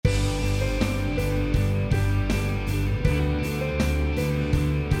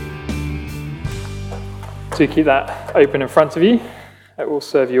Do keep that open in front of you. It will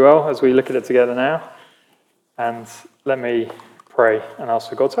serve you well as we look at it together now. And let me pray and ask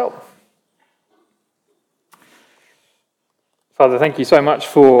for God's help. Father, thank you so much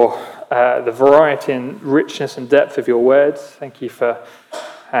for the variety and richness and depth of your word. Thank you for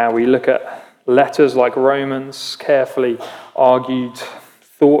how we look at letters like Romans, carefully argued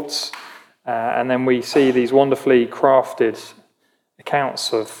thoughts, and then we see these wonderfully crafted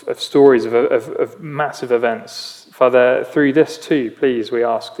accounts of stories of massive events. Father, through this too, please, we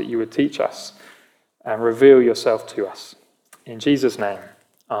ask that you would teach us and reveal yourself to us. In Jesus' name,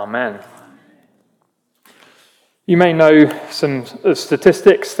 amen. You may know some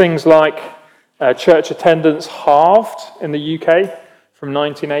statistics, things like church attendance halved in the UK from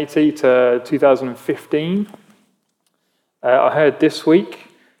 1980 to 2015. I heard this week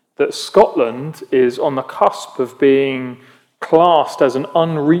that Scotland is on the cusp of being classed as an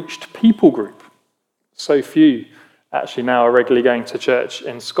unreached people group. So few actually now are regularly going to church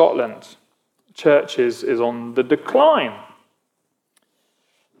in Scotland. Church is on the decline.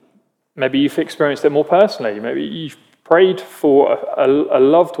 Maybe you've experienced it more personally. Maybe you've prayed for a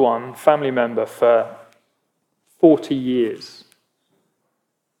loved one, family member for 40 years,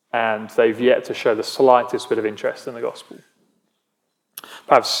 and they've yet to show the slightest bit of interest in the gospel.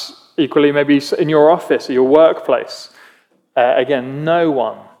 Perhaps equally, maybe in your office, or your workplace, again, no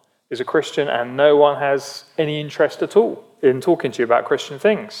one is a Christian and no one has any interest at all in talking to you about Christian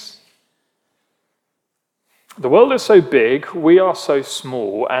things. The world is so big, we are so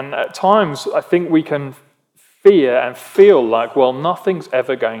small, and at times I think we can fear and feel like, well, nothing's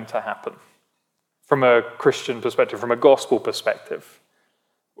ever going to happen from a Christian perspective, from a gospel perspective.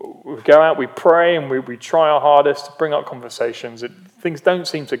 We go out, we pray, and we try our hardest to bring up conversations. Things don't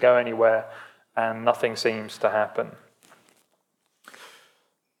seem to go anywhere, and nothing seems to happen.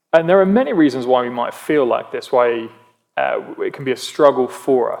 And there are many reasons why we might feel like this, why it can be a struggle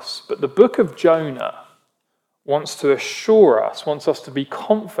for us. But the book of Jonah wants to assure us, wants us to be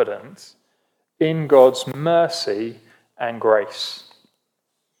confident in God's mercy and grace.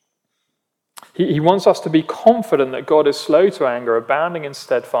 He wants us to be confident that God is slow to anger, abounding in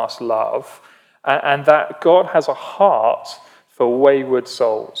steadfast love, and that God has a heart for wayward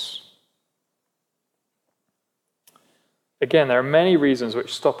souls. Again, there are many reasons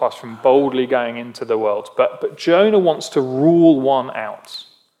which stop us from boldly going into the world, but Jonah wants to rule one out.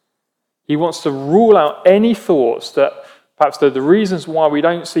 He wants to rule out any thoughts that perhaps the reasons why we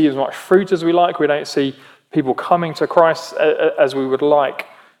don't see as much fruit as we like, we don't see people coming to Christ as we would like,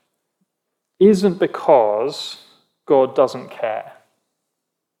 isn't because God doesn't care.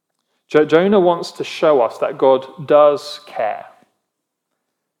 Jonah wants to show us that God does care,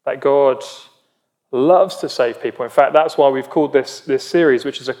 that God loves to save people. In fact, that's why we've called this series,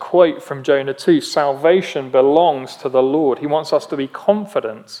 which is a quote from Jonah 2, "Salvation belongs to the Lord." He wants us to be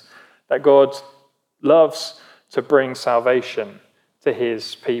confident that God loves to bring salvation to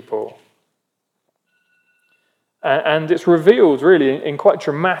his people. And it's revealed really in quite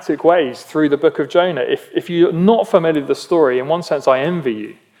dramatic ways through the book of Jonah. If you're not familiar with the story, in one sense I envy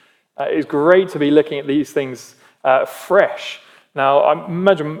you. It's great to be looking at these things fresh. Now, I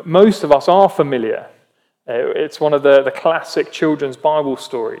imagine most of us are familiar. It's one of the classic children's Bible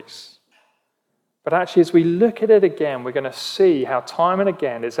stories. But actually, as we look at it again, we're going to see how time and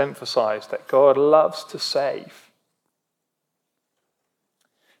again it's emphasized that God loves to save.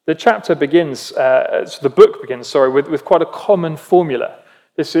 The chapter begins, the book begins, with quite a common formula.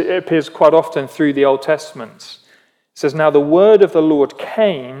 It appears quite often through the Old Testament. It says, "Now the word of the Lord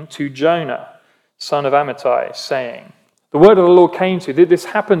came to Jonah, son of Amittai, saying." The word of the Lord came to. This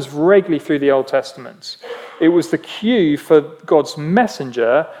happens regularly through the Old Testament. It was the cue for God's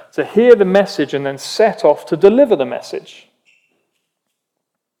messenger to hear the message and then set off to deliver the message.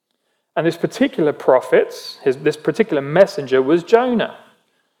 And this particular prophet, this particular messenger was Jonah.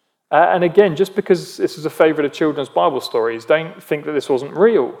 And again, just because this is a favorite of children's Bible stories, don't think that this wasn't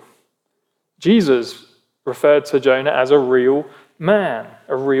real. Jesus referred to Jonah as a real man,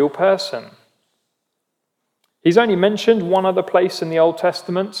 a real person. He's only mentioned one other place in the Old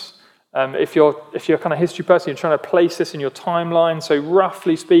Testament. If you're kind of history person, you're trying to place this in your timeline. So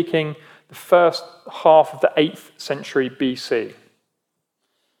roughly speaking, the first half of the 8th century BC.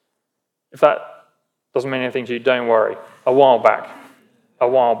 If that doesn't mean anything to you, don't worry. A while back.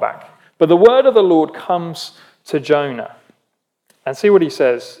 But the word of the Lord comes to Jonah. And see what he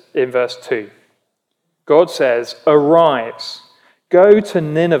says in verse 2. God says, "Arise, go to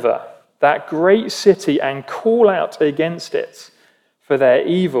Nineveh, that great city, and call out against it, for their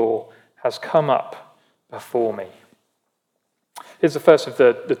evil has come up before me." Here's the first of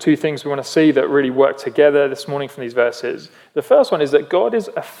the two things we want to see that really work together this morning from these verses. The first one is that God is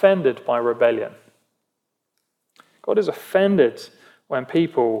offended by rebellion. God is offended when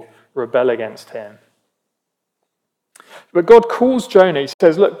people rebel against him. But God calls Jonah. He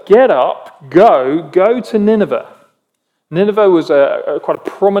says, look, get up, go to Nineveh. Nineveh was quite a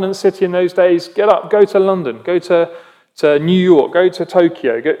prominent city in those days. Get up, go to London, go to New York, go to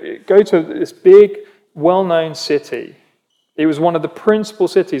Tokyo, go to this big, well-known city. It was one of the principal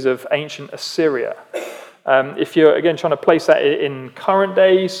cities of ancient Assyria. If you're, again, trying to place that in current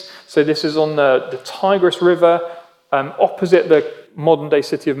days, so this is on the Tigris River, opposite the modern-day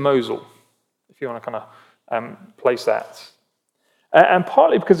city of Mosul, if you want to kind of place that. And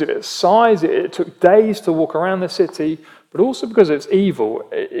partly because of its size, it took days to walk around the city, but also because of its evil.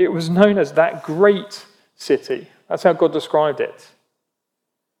 It was known as that great city. That's how God described it.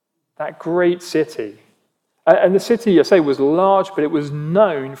 That great city. And the city, I say, was large, but it was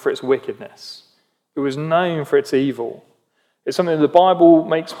known for its wickedness. It was known for its evil. It's something that the Bible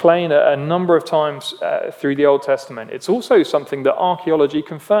makes plain a number of times through the Old Testament. It's also something that archaeology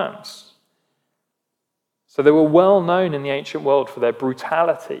confirms. So they were well known in the ancient world for their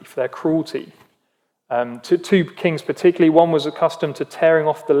brutality, for their cruelty. Two kings particularly, one was accustomed to tearing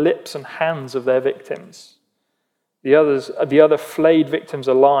off the lips and hands of their victims. The other flayed victims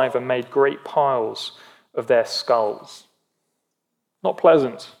alive and made great piles of their skulls. Not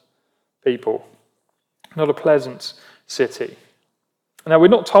pleasant people. Not a pleasant city. Now, we're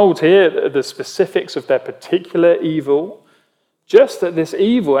not told here the specifics of their particular evil, just that this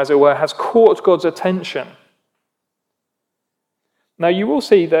evil, as it were, has caught God's attention. Now, you will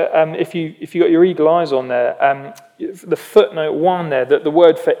see that if you got your eagle eyes on there, the footnote 1 there, that the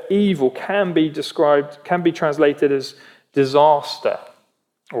word for evil can be translated as disaster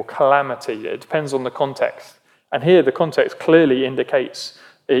or calamity. It depends on the context. And here the context clearly indicates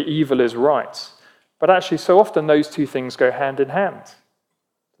evil is right. But actually, so often those two things go hand in hand.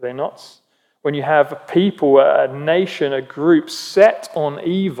 Do they not? When you have a people, a nation, a group set on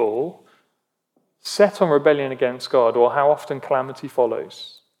evil, set on rebellion against God, or how often calamity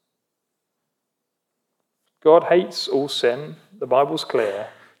follows. God hates all sin. The Bible's clear.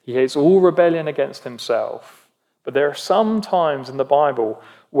 He hates all rebellion against himself. But there are some times in the Bible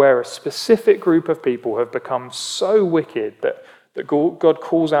where a specific group of people have become so wicked that God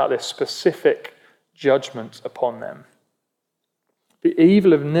calls out this specific judgment upon them. The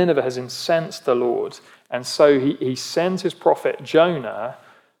evil of Nineveh has incensed the Lord, and so he sends his prophet Jonah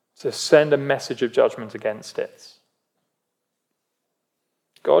to send a message of judgment against it.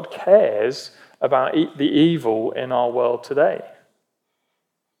 God cares about the evil in our world today.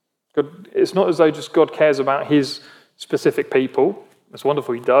 It's not as though just God cares about his specific people. It's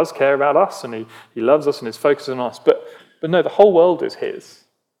wonderful, he does care about us, and he loves us and is focused on us. But no, the whole world is his.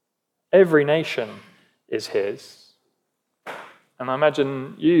 Every nation is his. And I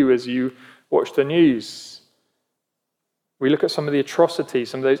imagine you, as you watch the news, we look at some of the atrocities,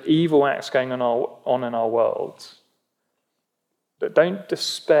 some of those evil acts going on in our world. But don't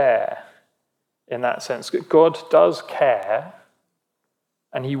despair in that sense. God does care,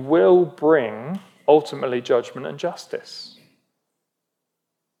 and he will bring, ultimately, judgment and justice.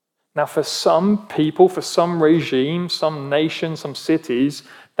 Now, for some people, for some regimes, some nations, some cities,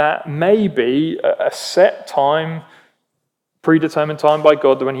 that may be a set time, predetermined time by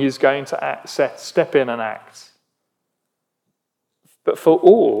God when he's going to step in and act. But for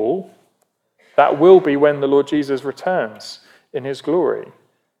all, that will be when the Lord Jesus returns in his glory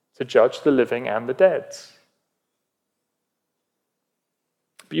to judge the living and the dead.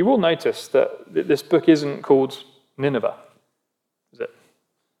 But you will notice that this book isn't called Nineveh, is it?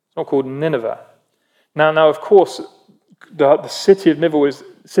 It's not called Nineveh. Now, of course, the city of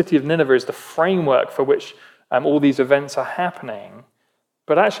Nineveh is the framework for which all these events are happening.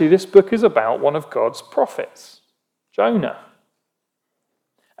 But actually, this book is about one of God's prophets, Jonah.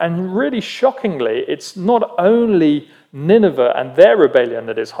 And really shockingly, it's not only Nineveh and their rebellion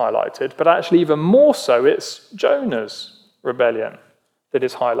that is highlighted, but actually even more so, it's Jonah's rebellion that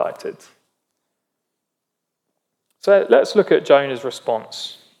is highlighted. So let's look at Jonah's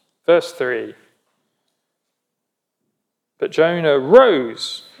response. Verse 3. But Jonah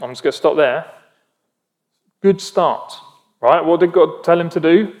rose. I'm just going to stop there. Good start. Right? What did God tell him to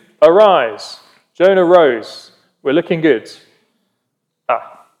do? Arise. Jonah rose. We're looking good.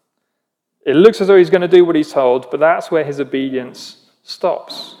 It looks as though he's going to do what he's told, but that's where his obedience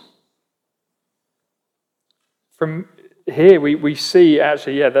stops. From here, we see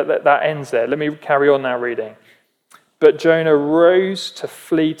actually, that ends there. Let me carry on now reading. But Jonah rose to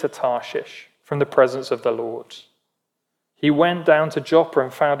flee to Tarshish from the presence of the Lord. He went down to Joppa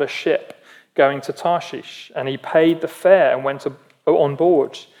and found a ship going to Tarshish, and he paid the fare and went on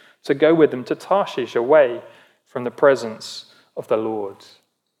board to go with them to Tarshish, away from the presence of the Lord.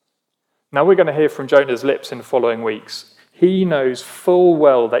 Now we're going to hear from Jonah's lips in the following weeks. He knows full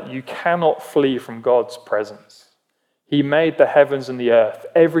well that you cannot flee from God's presence. He made the heavens and the earth.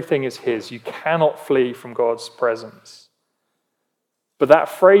 Everything is his. You cannot flee from God's presence. But that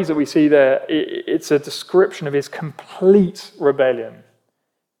phrase that we see there, it's a description of his complete rebellion.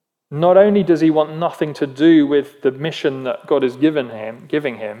 Not only does he want nothing to do with the mission that God is giving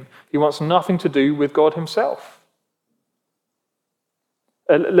him, he wants nothing to do with God himself.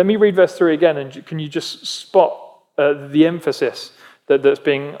 Let me read verse 3 again, and can you just spot the emphasis that's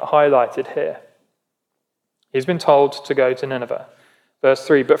being highlighted here? He's been told to go to Nineveh. Verse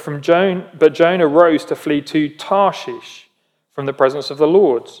 3, but Jonah rose to flee to Tarshish from the presence of the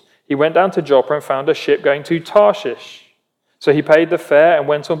Lord. He went down to Joppa and found a ship going to Tarshish. So he paid the fare and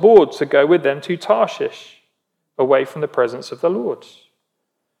went on board to go with them to Tarshish, away from the presence of the Lord.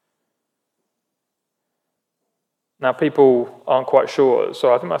 Now, people aren't quite sure.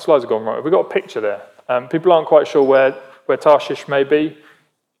 So I think my slides have gone wrong. Have we got a picture there? People aren't quite sure where Tarshish may be.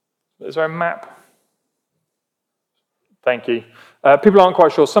 Is there a map? Thank you. People aren't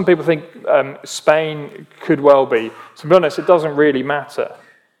quite sure. Some people think Spain could well be. To be honest, it doesn't really matter.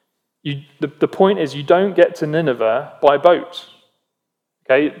 The point is you don't get to Nineveh by boat.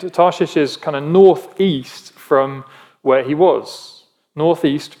 Okay, Tarshish is kind of northeast from where he was.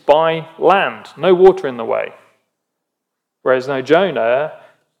 Northeast by land. No water in the way. Whereas now Jonah,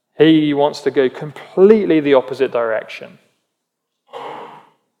 he wants to go completely the opposite direction.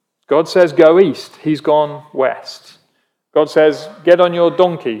 God says go east. He's gone west. God says get on your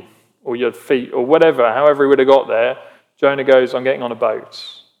donkey or your feet or whatever, however he would have got there. Jonah goes, I'm getting on a boat.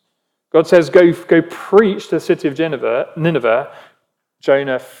 God says go preach to the city of Nineveh.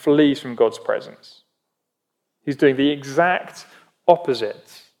 Jonah flees from God's presence. He's doing the exact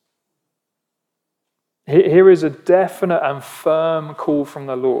opposite. Here is a definite and firm call from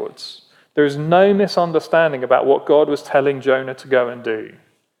the Lord. There is no misunderstanding about what God was telling Jonah to go and do.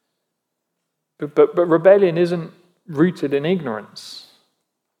 But rebellion isn't rooted in ignorance.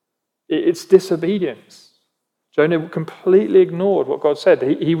 It's disobedience. Jonah completely ignored what God said.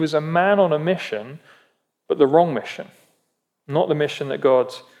 He was a man on a mission, but the wrong mission, not the mission that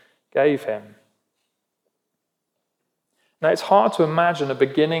God gave him. Now, it's hard to imagine a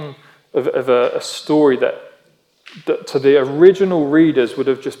beginning of a story that to the original readers would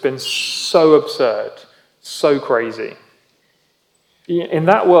have just been so absurd, so crazy. In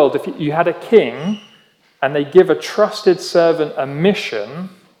that world, if you had a king and they give a trusted servant a mission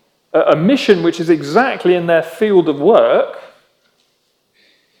which is exactly in their field of work,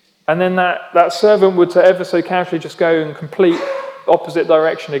 and then that servant would to ever so casually just go in complete opposite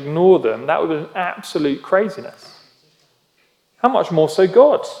direction, ignore them, that would be an absolute craziness. How much more so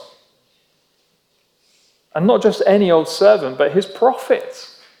God? And not just any old servant, but his prophet.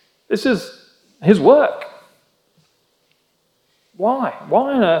 This is his work. Why?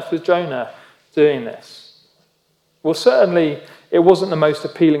 Why on earth was Jonah doing this? Well, certainly it wasn't the most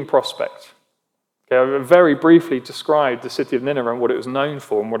appealing prospect. Okay, I very briefly described the city of Nineveh and what it was known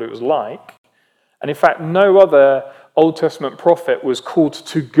for and what it was like. And in fact, no other Old Testament prophet was called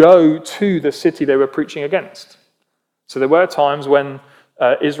to go to the city they were preaching against. So there were times when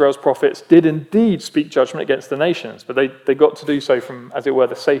Israel's prophets did indeed speak judgment against the nations, but they got to do so from, as it were,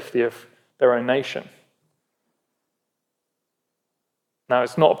 the safety of their own nation. Now,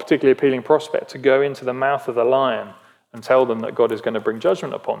 it's not a particularly appealing prospect to go into the mouth of the lion and tell them that God is going to bring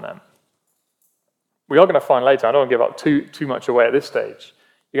judgment upon them. We are going to find later, I don't want to give up too much away at this stage,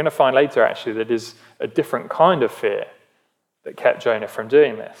 you're going to find later actually that it is a different kind of fear that kept Jonah from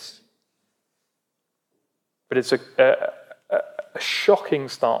doing this. But it's a shocking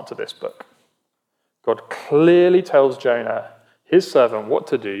start to this book. God clearly tells Jonah, his servant, what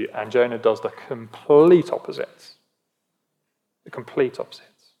to do, and Jonah does the complete opposite. The complete opposite.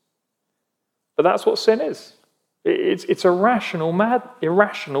 But that's what sin is. It's irrational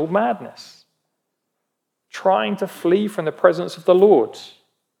madness. Trying to flee from the presence of the Lord.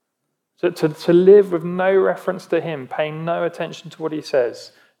 To live with no reference to him, paying no attention to what he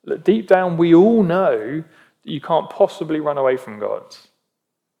says. Deep down, we all know that you can't possibly run away from God.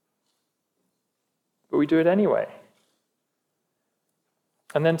 But we do it anyway.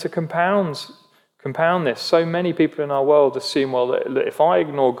 And then to compound this, so many people in our world assume, well, that if I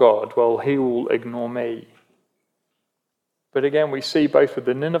ignore God, well, he will ignore me. But again, we see both with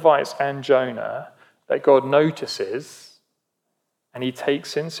the Ninevites and Jonah that God notices and he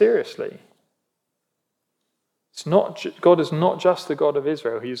takes sin seriously. God is not just the God of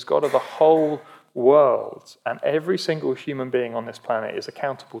Israel. He's God of the whole world. And every single human being on this planet is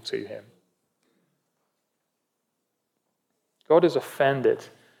accountable to him. God is offended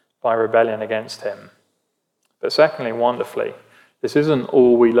by rebellion against him. But secondly, wonderfully, this isn't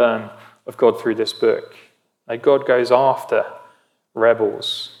all we learn of God through this book. God goes after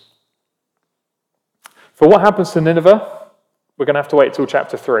rebels. For what happens to Nineveh, we're going to have to wait till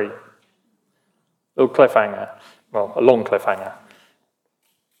chapter 3. Little cliffhanger. Well, a long cliffhanger.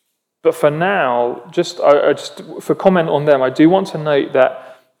 But for now, just for comment on them, I do want to note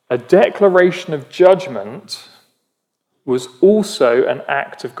that a declaration of judgment was also an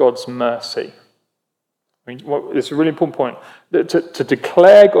act of God's mercy. I mean, it's a really important point. That to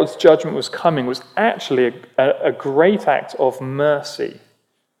declare God's judgment was coming was actually a great act of mercy.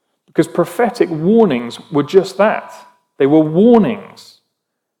 Because prophetic warnings were just that. They were warnings.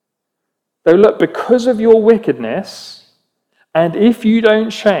 They were, look, because of your wickedness, and if you don't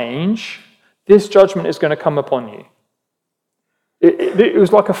change, this judgment is going to come upon you. It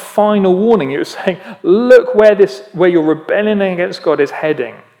was like a final warning. It was saying, look where your rebellion against God is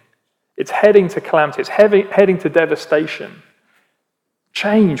heading. It's heading to calamity. It's heading to devastation.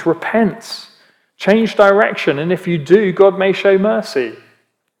 Change, repent, change direction, and if you do, God may show mercy.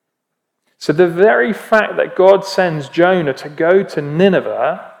 So the very fact that God sends Jonah to go to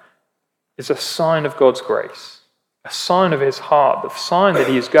Nineveh is a sign of God's grace, a sign of his heart, the sign that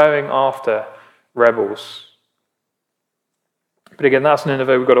he is going after rebels. But again, that's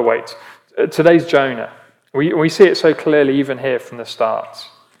Nineveh, we've got to wait. Today's Jonah. We see it so clearly even here from the start.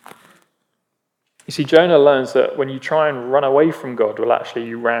 You see, Jonah learns that when you try and run away from God, well, actually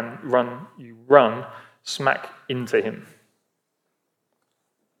you run smack into him.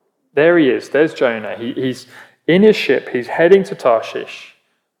 There he is, there's Jonah. He's in his ship, he's heading to Tarshish,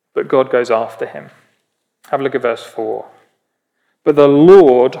 but God goes after him. Have a look at verse 4. But the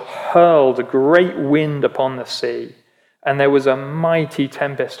Lord hurled a great wind upon the sea, and there was a mighty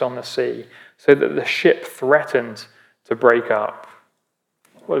tempest on the sea, so that the ship threatened to break up.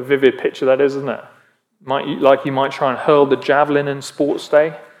 What a vivid picture that is, isn't it? Like you might try and hurl the javelin in sports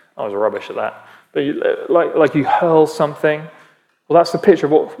day. I was rubbish at that. But like you hurl something. Well, that's the picture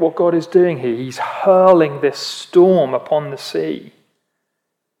of what God is doing here. He's hurling this storm upon the sea.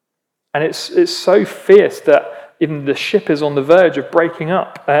 And it's so fierce that even the ship is on the verge of breaking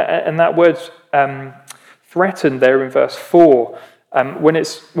up. And that word's threatened there in verse 4. When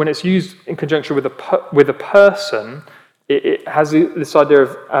it's used in conjunction with a person, it has this idea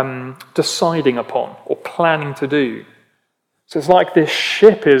of deciding upon or planning to do. So it's like this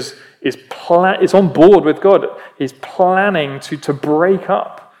ship is on board with God. He's planning to break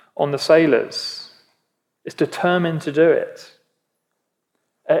up on the sailors. It's determined to do it.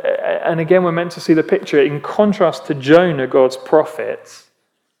 And again, we're meant to see the picture. In contrast to Jonah, God's prophet,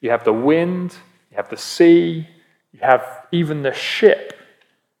 you have the wind, you have the sea, you have even the ship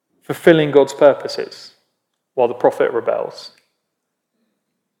fulfilling God's purposes while the prophet rebels.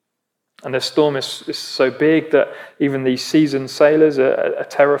 And the storm is so big that even these seasoned sailors are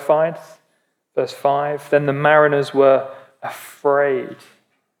terrified. Verse 5, then the mariners were afraid.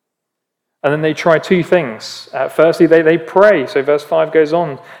 And then they try two things. Firstly, they pray. So verse 5 goes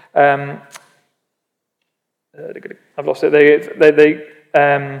on. I've lost it. There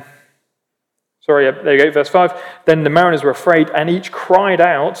you go, verse 5. Then the mariners were afraid, and each cried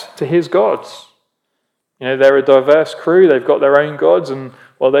out to his gods. You know, they're a diverse crew. They've got their own gods, and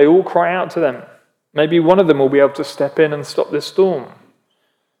well, they all cry out to them. Maybe one of them will be able to step in and stop this storm.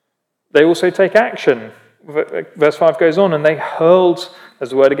 They also take action. Verse 5 goes on, and they hurled,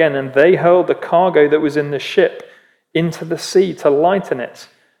 as the word again, and they hurled the cargo that was in the ship into the sea to lighten it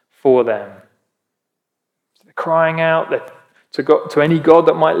for them. So they're crying out to any God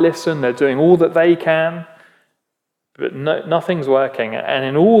that might listen. They're doing all that they can, but nothing's working. And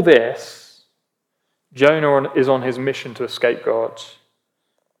in all this, Jonah is on his mission to escape God.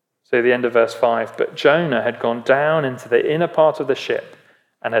 So at the end of verse 5, but Jonah had gone down into the inner part of the ship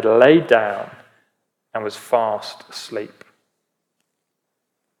and had laid down and was fast asleep.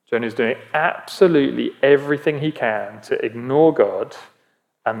 Jonah is doing absolutely everything he can to ignore God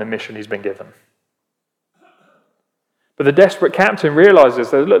and the mission he's been given. But the desperate captain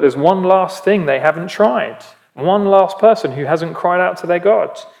realizes that, look, there's one last thing they haven't tried. One last person who hasn't cried out to their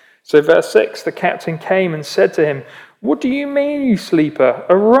God. So verse 6, the captain came and said to him, what do you mean, you sleeper?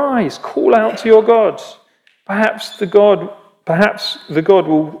 Arise, call out to your God. Perhaps the God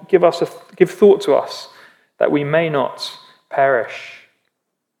will give thought to us that we may not perish.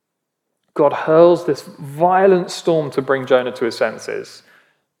 God hurls this violent storm to bring Jonah to his senses.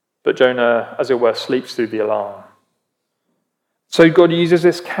 But Jonah, as it were, sleeps through the alarm. So God uses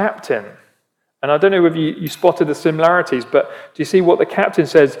this captain. And I don't know if you spotted the similarities, but do you see what the captain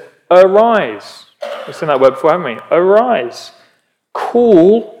says? Arise. We've seen that word before, haven't we? Arise.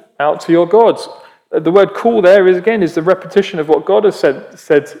 Call out to your gods. The word call there is the repetition of what God has said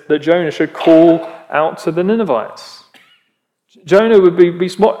that Jonah should call out to the Ninevites. Jonah would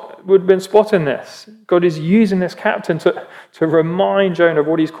have been spotting this. God is using this captain to remind Jonah of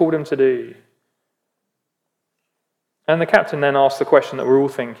what he's called him to do. And the captain then asks the question that we're all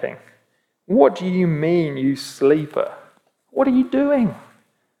thinking. What do you mean, you sleeper? What are you doing?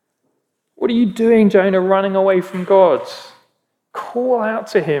 What are you doing, Jonah, running away from God? Call out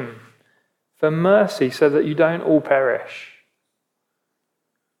to him for mercy so that you don't all perish.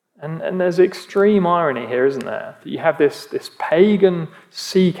 And there's extreme irony here, isn't there? That you have this pagan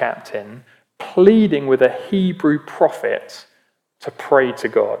sea captain pleading with a Hebrew prophet to pray to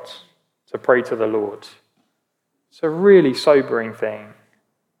God, to pray to the Lord. It's a really sobering thing.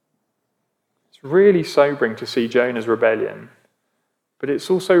 It's really sobering to see Jonah's rebellion, but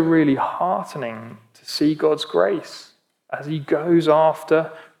it's also really heartening to see God's grace as he goes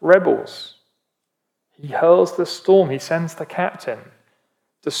after rebels. He hurls the storm, he sends the captain.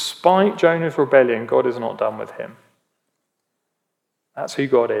 Despite Jonah's rebellion, God is not done with him. That's who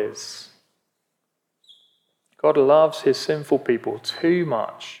God is. God loves his sinful people too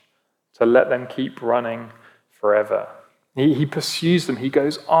much to let them keep running forever. He pursues them. He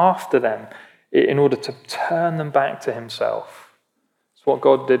goes after them in order to turn them back to himself. It's what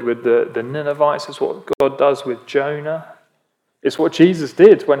God did with the Ninevites. It's what God does with Jonah. It's what Jesus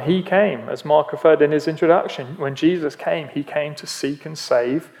did when he came, as Mark referred in his introduction. When Jesus came, he came to seek and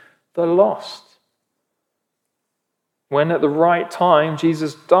save the lost. When at the right time,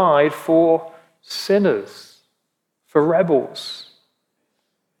 Jesus died for sinners, for rebels.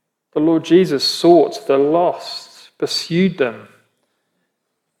 The Lord Jesus sought the lost, pursued them.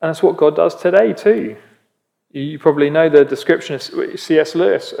 And that's what God does today too. You probably know the description of C.S.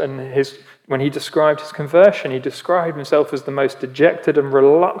 Lewis, and when he described his conversion, he described himself as the most dejected and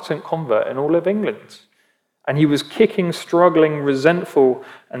reluctant convert in all of England. And he was kicking, struggling, resentful,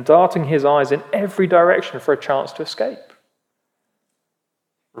 and darting his eyes in every direction for a chance to escape.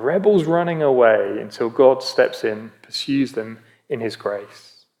 Rebels running away until God steps in, pursues them in his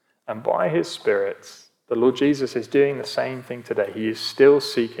grace. And by his Spirit, the Lord Jesus is doing the same thing today. He is still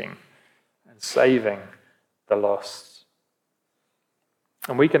seeking and saving the lost.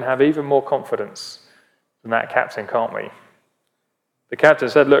 And we can have even more confidence than that captain, can't we? The captain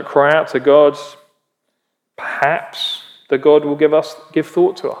said, look, cry out to God. Perhaps the God will give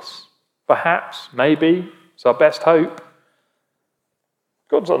thought to us. Perhaps, maybe, it's our best hope.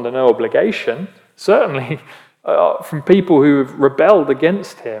 God's under no obligation, certainly from people who have rebelled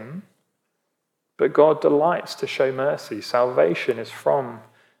against him. But God delights to show mercy. Salvation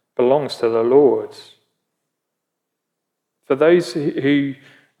belongs to the Lord. For those who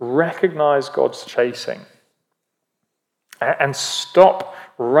recognize God's chasing and stop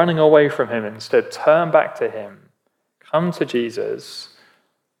running away from him, instead turn back to him, come to Jesus,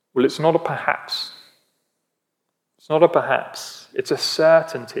 well, it's not a perhaps. It's not a perhaps. It's a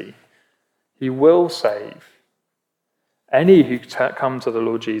certainty. He will save any who come to the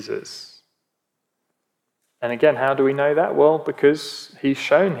Lord Jesus. And again, how do we know that? Well, because he's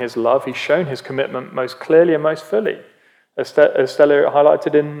shown his love, he's shown his commitment most clearly and most fully. As Stella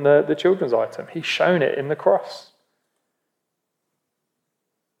highlighted in the children's item, he's shown it in the cross.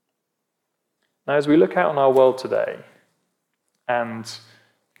 Now, as we look out on our world today, and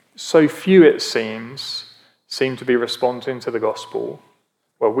so few, it seem to be responding to the gospel,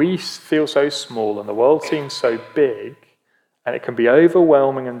 where we feel so small and the world seems so big, and it can be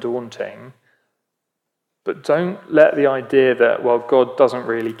overwhelming and daunting. But don't let the idea that, well, God doesn't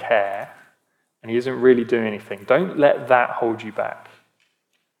really care and he isn't really doing anything, don't let that hold you back.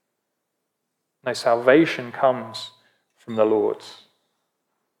 No, salvation comes from the Lord.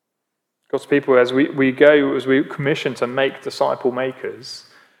 God's people, as we commission to make disciple makers,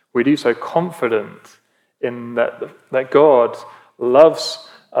 we do so confident in that God loves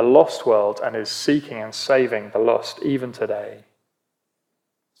a lost world and is seeking and saving the lost even today.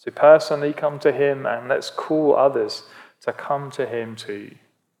 So personally come to him, and let's call others to come to him too.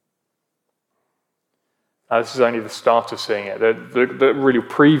 Now, this is only the start of seeing it, the real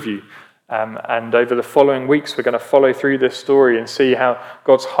preview. And over the following weeks, we're going to follow through this story and see how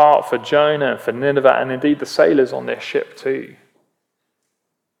God's heart for Jonah and for Nineveh, and indeed the sailors on this ship too.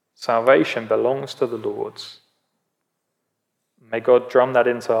 Salvation belongs to the Lord. May God drum that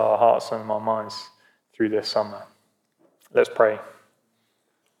into our hearts and our minds through this summer. Let's pray.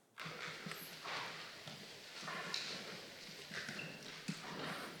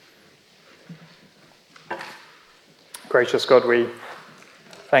 Gracious God, we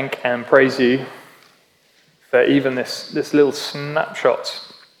thank and praise you for even this little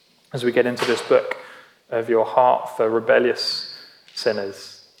snapshot as we get into this book of your heart for rebellious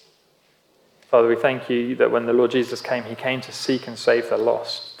sinners. Father, we thank you that when the Lord Jesus came, he came to seek and save the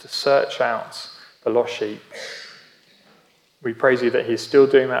lost, to search out the lost sheep. We praise you that he's still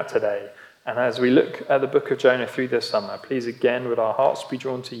doing that today. And as we look at the book of Jonah through this summer, please again, would our hearts be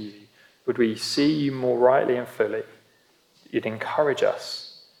drawn to you? Would we see you more rightly and fully? You'd encourage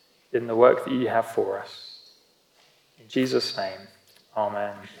us in the work that you have for us. In Jesus' name,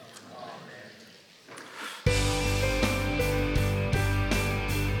 amen.